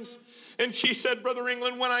parents. And she said, Brother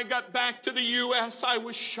England, when I got back to the U.S., I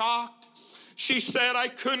was shocked. She said, I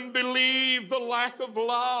couldn't believe the lack of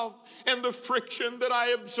love and the friction that I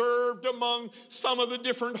observed among some of the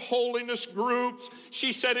different holiness groups.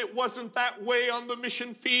 She said it wasn't that way on the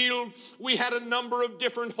mission field. We had a number of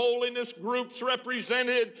different holiness groups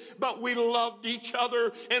represented, but we loved each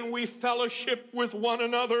other and we fellowshiped with one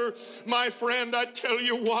another. My friend, I tell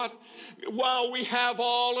you what, while we have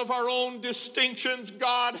all of our own distinctions,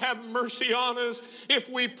 God have mercy on us if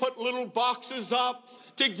we put little boxes up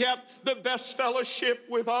to get the best fellowship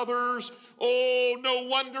with others. Oh, no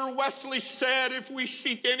wonder Wesley said, if we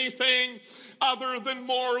seek anything other than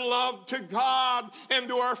more love to God and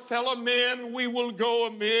to our fellow men, we will go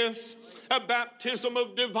amiss. A baptism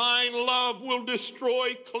of divine love will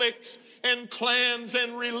destroy cliques and clans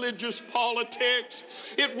and religious politics.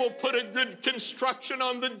 It will put a good construction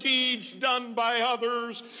on the deeds done by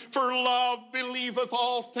others. For love believeth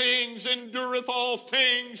all things, endureth all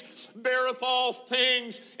things, beareth all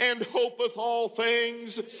things, and hopeth all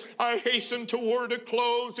things. I hasten toward a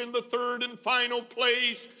close. In the third and final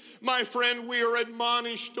place, my friend, we are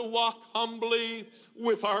admonished to walk humbly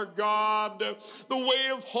with our God. The way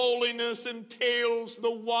of holiness entails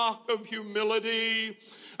the walk of humility.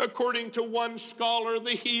 According to one scholar,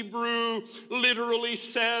 the Hebrew literally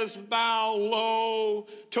says, bow low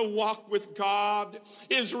to walk with God.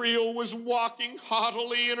 Israel was walking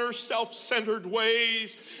haughtily in her self-centered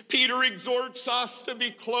ways. Peter exhorts us to be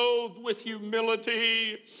clothed with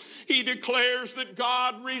humility. He declares that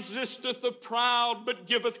God resisteth the proud, but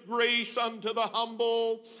giveth grace unto the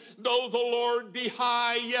humble. Though the Lord be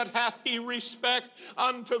high, yet hath he respect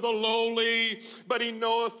unto the lowly, but he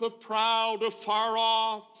knoweth the proud afar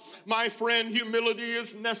off. My friend, humility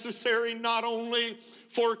is necessary not only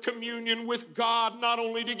for communion with God, not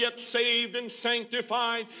only to get saved and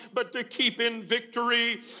sanctified, but to keep in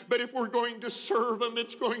victory. But if we're going to serve him,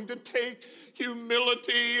 it's going to take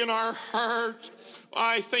humility in our hearts.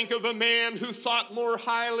 I think of a man who thought more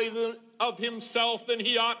highly of himself than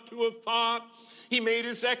he ought to have thought. He made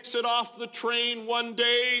his exit off the train one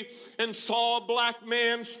day and saw a black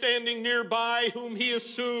man standing nearby whom he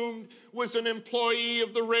assumed was an employee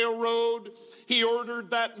of the railroad. He ordered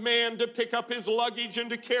that man to pick up his luggage and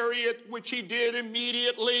to carry it, which he did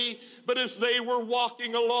immediately. But as they were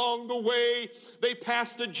walking along the way, they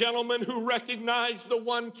passed a gentleman who recognized the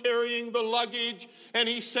one carrying the luggage, and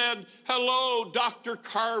he said, "Hello, Dr.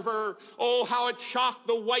 Carver." Oh, how it shocked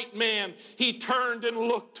the white man. He turned and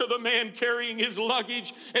looked to the man carrying his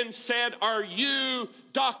luggage and said, "Are you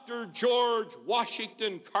Dr. George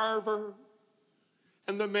Washington Carver?"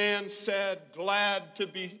 And the man said, "Glad to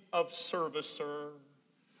be of service, sir."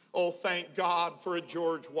 Oh, thank God for a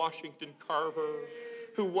George Washington Carver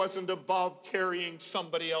who wasn't above carrying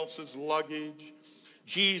somebody else's luggage.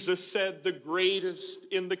 Jesus said the greatest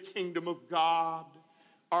in the kingdom of God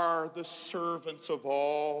are the servants of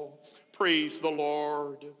all. Praise the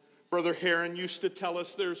Lord. Brother Heron used to tell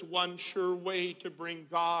us there's one sure way to bring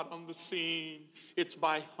God on the scene. It's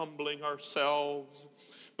by humbling ourselves.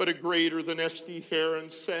 But a greater than S.D. Heron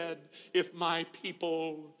said, "If my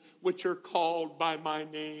people, which are called by my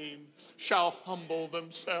name, shall humble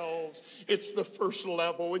themselves." It's the first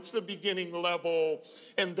level. It's the beginning level.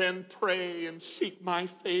 And then pray and seek my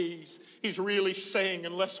face. He's really saying,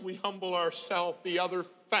 unless we humble ourselves, the other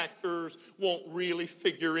factors won't really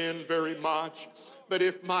figure in very much. But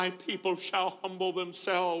if my people shall humble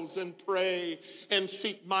themselves and pray and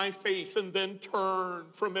seek my face and then turn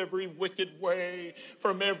from every wicked way,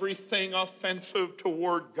 from everything offensive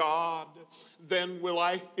toward God, then will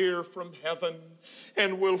I hear from heaven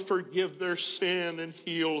and will forgive their sin and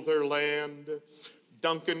heal their land.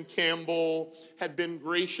 Duncan Campbell had been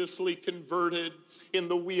graciously converted in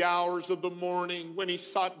the wee hours of the morning when he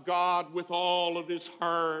sought God with all of his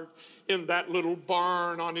heart in that little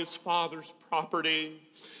barn on his father's property.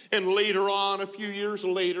 And later on, a few years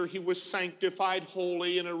later, he was sanctified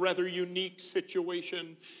holy in a rather unique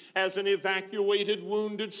situation as an evacuated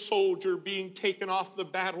wounded soldier being taken off the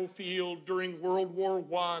battlefield during World War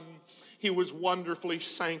I. He was wonderfully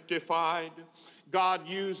sanctified. God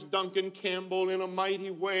used Duncan Campbell in a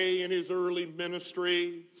mighty way in his early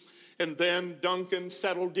ministry. And then Duncan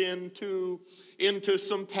settled into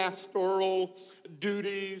some pastoral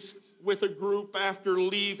duties with a group after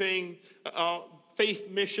leaving faith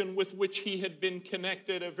mission with which he had been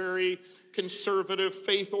connected, a very conservative,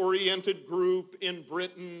 faith-oriented group in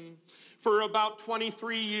Britain. For about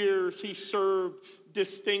 23 years, he served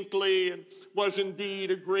distinctly and was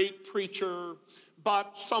indeed a great preacher.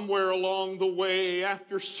 But somewhere along the way,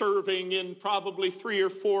 after serving in probably 3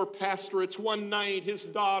 or 4 pastorates, one night his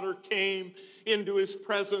daughter came into his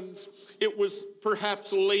presence. It was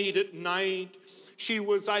perhaps late at night. She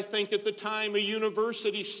was, I think, at the time, a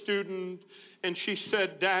university student. And she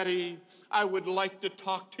said, "Daddy, I would like to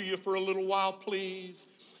talk to you for a little while, please."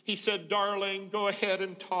 He said, "Darling, go ahead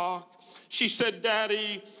and talk." She said,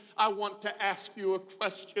 "Daddy, I want to ask you a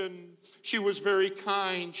question." She was very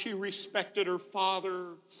kind. She respected her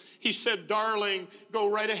father. He said, "Darling, go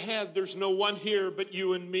right ahead. There's no one here but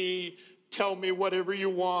you and me. Tell me whatever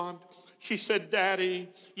you want." She said, "Daddy,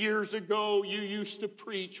 years ago you used to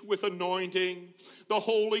preach with anointing. The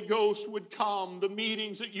Holy Ghost would come. The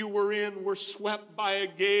meetings that you were in were swept by a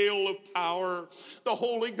gale of power. The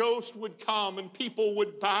Holy Ghost would come and people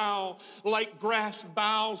would bow like grass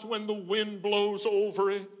bows when the wind blows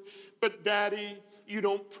over it. But Daddy, you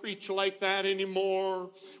don't preach like that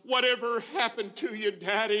anymore. Whatever happened to you,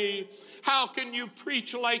 Daddy? How can you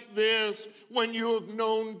preach like this when you have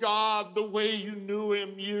known God the way you knew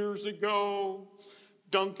him years ago?"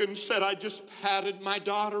 Duncan said, "I just patted my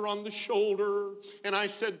daughter on the shoulder and I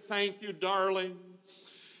said, 'Thank you, darling.'"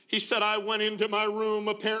 He said, "I went into my room,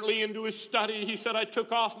 apparently into his study." He said, "I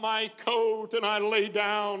took off my coat and I lay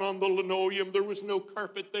down on the linoleum. There was no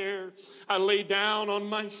carpet there. I lay down on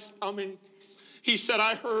my stomach." He said,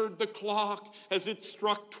 "I heard the clock as it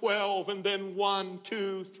struck 12 and then 1,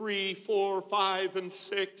 2, 3, 4, 5, and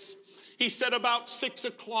 6. He said, about 6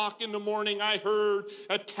 o'clock in the morning, I heard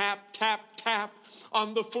a tap, tap, tap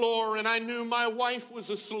on the floor, and I knew my wife was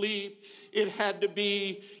asleep. It had to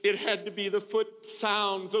be the foot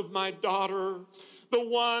sounds of my daughter, the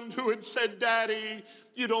one who had said, 'Daddy,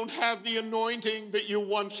 you don't have the anointing that you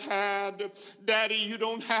once had. Daddy, you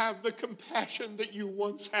don't have the compassion that you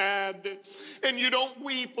once had. And you don't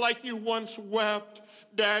weep like you once wept.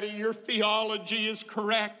 Daddy, your theology is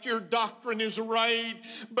correct. Your doctrine is right.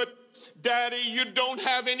 But Daddy, you don't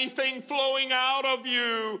have anything flowing out of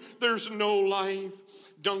you. There's no life.'"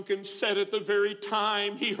 Duncan said at the very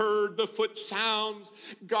time he heard the foot sounds,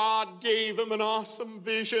 God gave him an awesome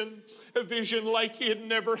vision, a vision like he had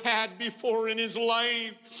never had before in his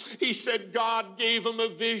life. He said God gave him a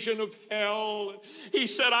vision of hell. He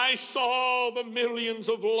said, "I saw the millions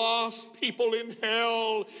of lost people in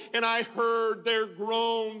hell, and I heard their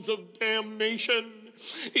groans of damnation."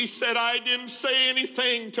 He said, "I didn't say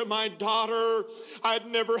anything to my daughter. I'd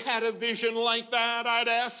never had a vision like that. I'd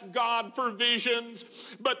asked God for visions,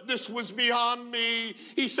 but this was beyond me."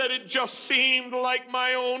 He said, "It just seemed like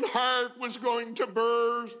my own heart was going to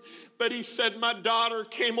burst." But he said, "My daughter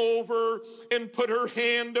came over and put her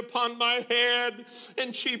hand upon my head,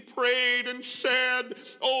 and she prayed and said,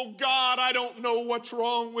 'Oh God, I don't know what's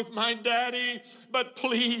wrong with my daddy, but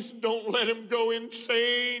please don't let him go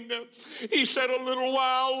insane.'" He said a little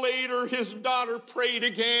while later, his daughter prayed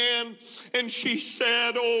again, and she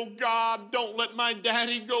said, "Oh God, don't let my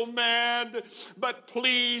daddy go mad, but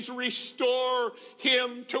please restore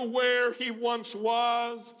him to where he once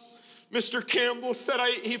was." Mr. Campbell said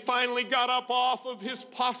he finally got up off of his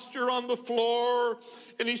posture on the floor,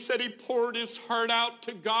 and he said he poured his heart out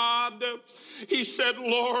to God. He said,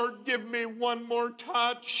 "Lord, give me one more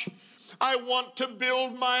touch. I want to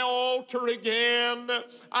build my altar again.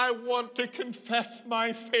 I want to confess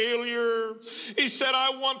my failure." He said, "I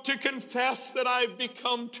want to confess that I've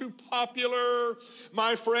become too popular."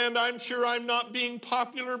 My friend, I'm sure I'm not being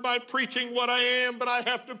popular by preaching what I am, but I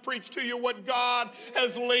have to preach to you what God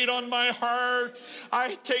has laid on my heart.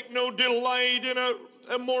 I take no delight in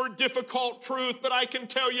a more difficult truth, but I can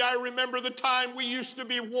tell you, I remember the time we used to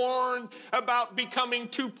be warned about becoming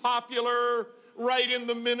too popular right in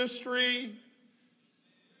the ministry.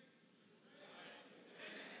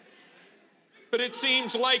 But it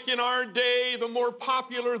seems like in our day, the more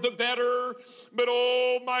popular, the better. But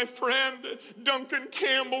oh, my friend, Duncan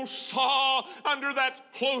Campbell saw under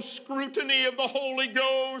that close scrutiny of the Holy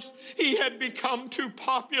Ghost, he had become too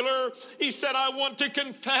popular. He said, "I want to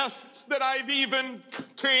confess that I've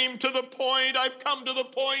come to the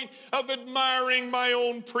point of admiring my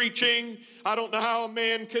own preaching." I don't know how a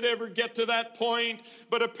man could ever get to that point,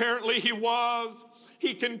 but apparently he was.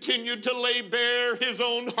 He continued to lay bare his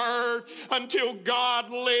own heart until God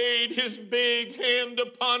laid his big hand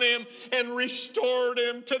upon him and restored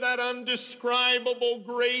him to that undescribable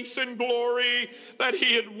grace and glory that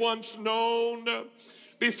he had once known.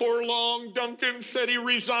 Before long, Duncan said he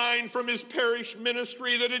resigned from his parish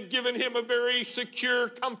ministry that had given him a very secure,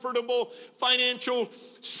 comfortable financial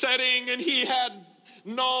setting, and he had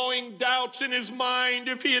gnawing doubts in his mind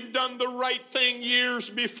if he had done the right thing years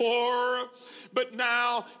before. but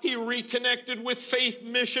now he reconnected with Faith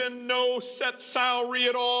Mission, no set salary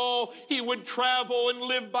at all. He would travel and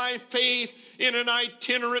live by faith in an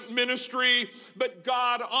itinerant ministry, but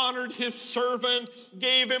God honored his servant,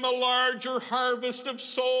 gave him a larger harvest of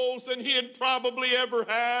souls than he had probably ever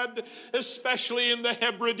had, especially in the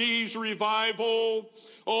Hebrides revival.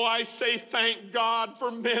 Oh, I say thank God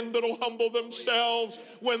for men that will humble themselves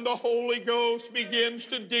when the Holy Ghost begins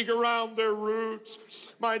to dig around their roots.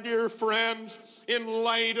 My dear friends, in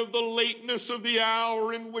light of the lateness of the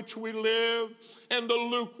hour in which we live and the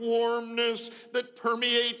lukewarmness that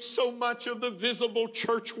permeates so much of the visible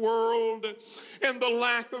church world and the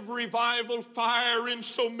lack of revival fire in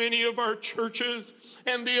so many of our churches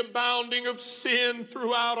and the abounding of sin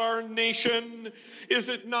throughout our nation, is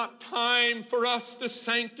it not time for us to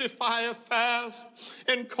sanctify a fast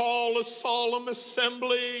and call a solemn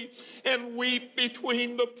assembly and weep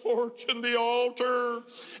between the porch and the altar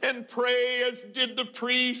and pray as did the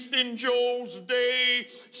priest in Joel's day,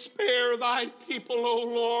 spare thy people, O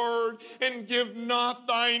Lord, and give not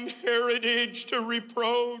thine heritage to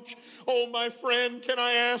reproach? Oh, my friend, can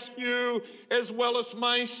I ask you, as well as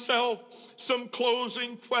myself, some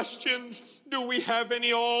closing questions? Do we have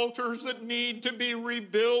any altars that need to be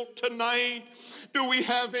rebuilt tonight? Do we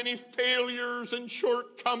have any failures and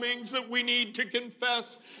shortcomings that we need to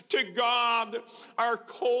confess to God? Our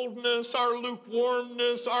coldness, our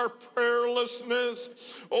lukewarmness, our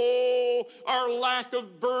prayerlessness, oh, our lack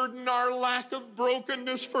of burden, our lack of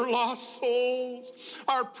brokenness for lost souls,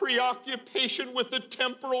 our preoccupation with the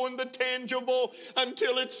temporal and the tangible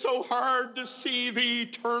until it's so hard to see the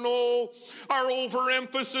eternal, our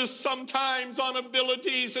overemphasis sometimes on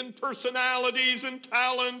abilities and personalities and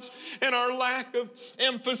talents, and our lack of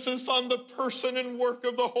emphasis on the person and work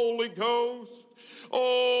of the Holy Ghost.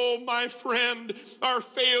 Oh, my friend, our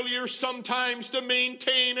failure sometimes to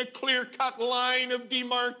maintain a clear-cut line of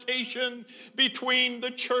demarcation between the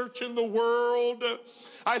church and the world.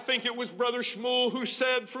 I think it was Brother Shmuel who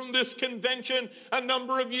said from this convention a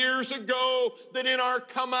number of years ago that in our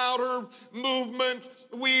come outer movement,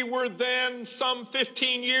 we were then some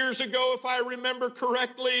 15 years ago, if I remember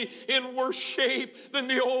correctly, in worse shape than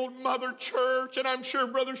the old mother church. And I'm sure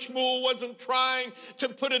Brother Shmuel wasn't trying to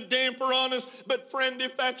put a damper on us. But friend,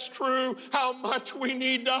 if that's true, how much we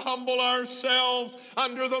need to humble ourselves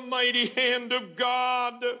under the mighty hand of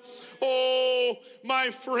God. Oh,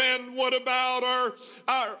 my friend, what about our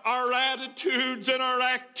attitudes and our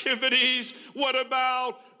activities? What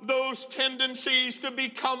about those tendencies to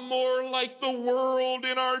become more like the world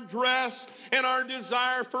in our dress and our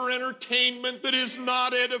desire for entertainment that is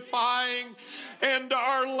not edifying, and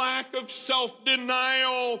our lack of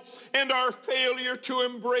self-denial and our failure to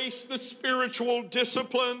embrace the spiritual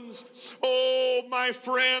disciplines? Oh, my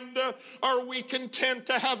friend, are we content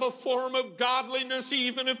to have a form of godliness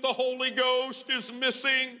even if the Holy Ghost is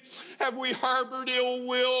missing? Have we harbored ill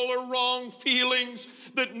will or wrong feelings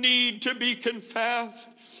that need to be confessed?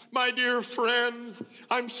 My dear friends,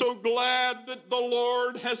 I'm so glad that the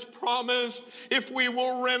Lord has promised if we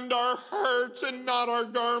will rend our hearts and not our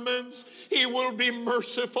garments, He will be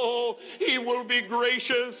merciful, He will be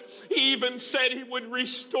gracious. He even said He would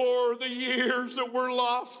restore the years that were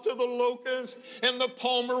lost to the locust and the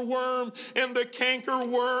palmer worm and the canker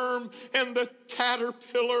worm and the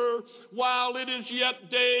caterpillar. While it is yet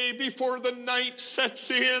day before the night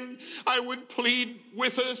sets in, I would plead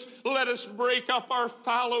with us, let us break up our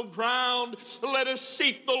fallow ground. Let us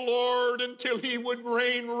seek the Lord until He would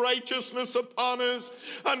rain righteousness upon us,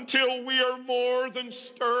 until we are more than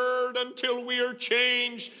stirred, until we are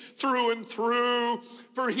changed through and through.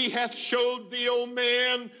 For He hath showed thee, O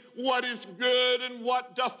man, what is good, and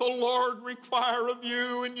what doth the Lord require of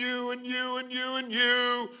you, and you, and you, and you, and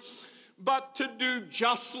you, but to do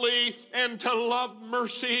justly and to love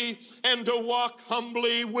mercy and to walk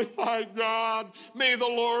humbly with thy God. May the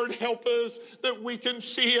Lord help us that we can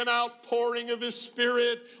see an outpouring of His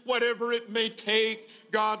Spirit, whatever it may take.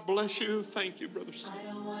 God bless you. Thank you, brothers. I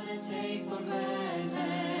don't want to take for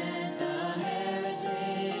granted the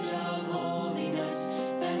heritage of holiness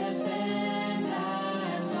that has been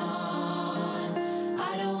passed on.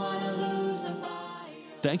 I don't want to lose the fire.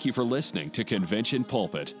 Thank you for listening to Convention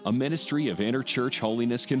Pulpit, a ministry of Interchurch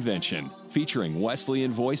Holiness Convention, featuring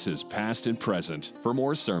Wesleyan voices past and present. For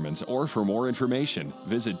more sermons or for more information,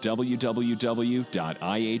 visit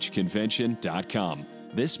www.ihconvention.com.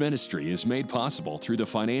 This ministry is made possible through the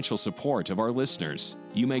financial support of our listeners.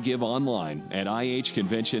 You may give online at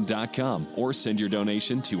ihconvention.com or send your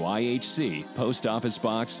donation to IHC, Post Office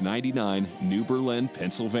Box 99, New Berlin,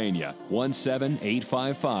 Pennsylvania,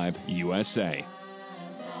 17855, USA.